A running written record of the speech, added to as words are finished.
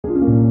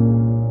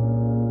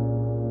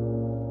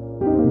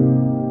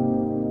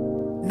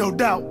no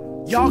doubt.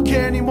 Y'all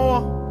care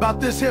anymore about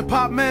this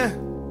hip-hop, man?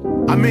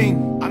 I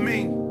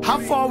mean, how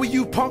far will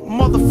you punk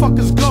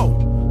motherfuckers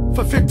go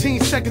for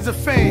 15 seconds of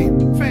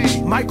fame?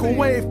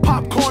 Microwave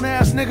popcorn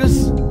ass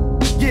niggas?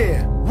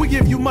 Yeah, we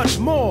give you much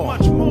more.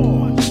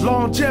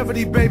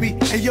 Longevity, baby,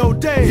 and yo,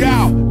 Dave.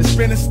 Yo, it's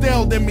been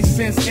instilled in me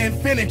since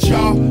infinite,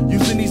 y'all.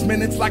 Using these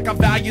minutes like I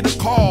value the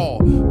call.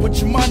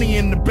 Put your money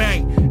in the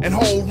bank and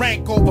hold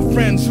rank over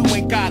friends who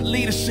ain't got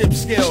leadership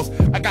skills.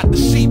 I got the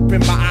sheep in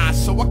my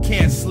eyes, so I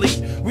can't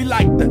sleep. We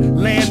like to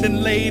land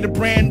and lay the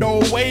brand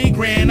old way.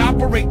 Grand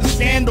operate the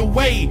stand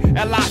away.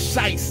 L.I.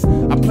 Shice.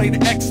 I play the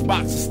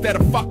Xbox instead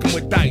of fucking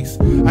with dice.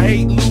 I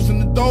hate losing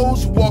to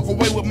those who walk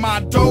away with my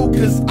dough,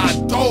 cause I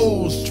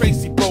doze.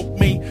 Tracy broke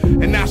me,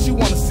 and now she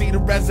wanna see the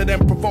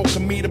resident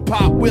provoking me to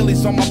pop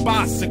wheelies on my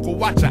bicycle.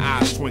 Watch her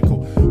eyes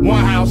twinkle.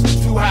 One house,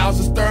 two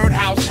houses, third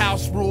house,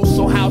 house rules,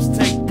 so house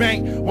take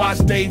bank. Watch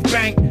Dave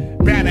bank.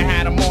 Banner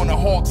had him on the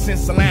Hawk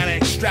since Atlanta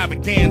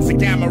extravaganza.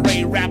 Gamma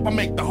ray rap, I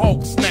make the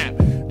Hulk snap.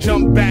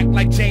 Jump back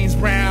like James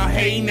Brown,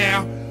 hey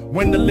now.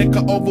 When the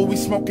liquor over, we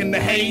smoking the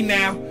hay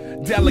now.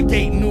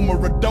 Delegate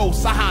numero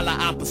dos, I holla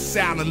out the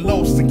sound and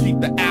los and keep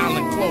the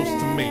island close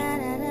to me.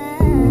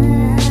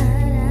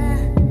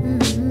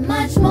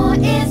 Much more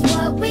is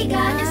what we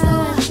got in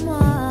store.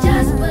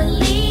 Just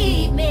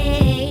believe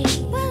me.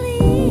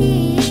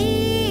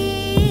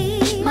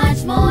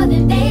 Much more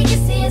than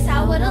Vegas is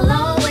how it'll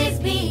always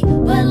be.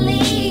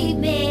 Believe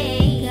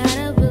me.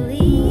 Gotta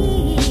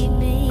believe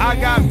me. I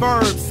got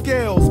verbs,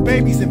 skills,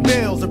 babies and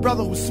bills. A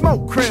brother who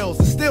smoked krills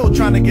is still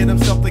trying to get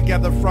himself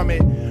together from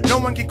it. No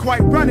one can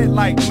quite run it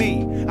like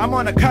me. I'm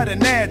on a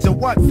cutting edge of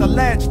what's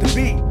alleged to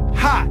be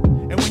hot.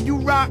 And when you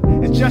rock,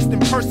 it's just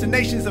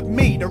impersonations of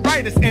me. The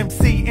writer's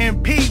MC,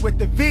 MP with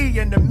the V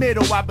in the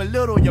middle. I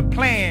belittle your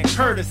plan,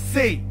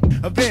 courtesy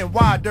of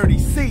NY Dirty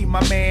C,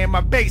 my man.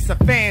 My base of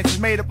fans is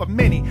made up of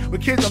many,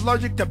 with kids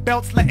allergic to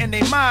belts, letting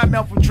their mind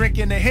melt from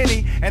drinking the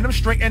Henny. And I'm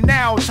straight and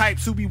now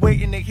types who be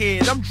waiting to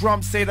hear them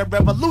drums say the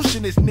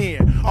revolution is near.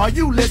 Are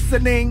you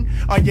listening?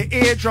 Are your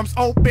eardrums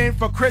open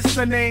for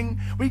christening?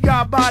 We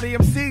got body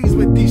MCs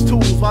with these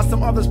tools, while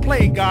some others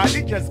play God.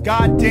 They just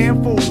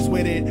goddamn fools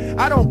with it.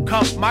 I don't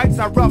cuff mics,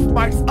 I rough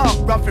mics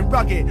up, rough and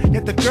rugged.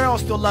 Yet the girls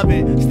still love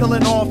it. Still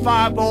in all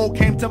 5-0,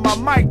 came to my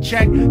mic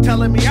check,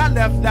 telling me I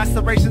left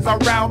lacerations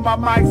around my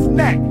mic's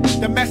neck.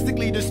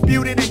 Domestically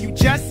disputed, and you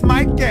just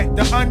might get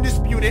the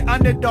undisputed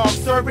underdog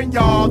serving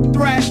y'all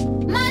threat.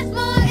 Much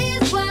more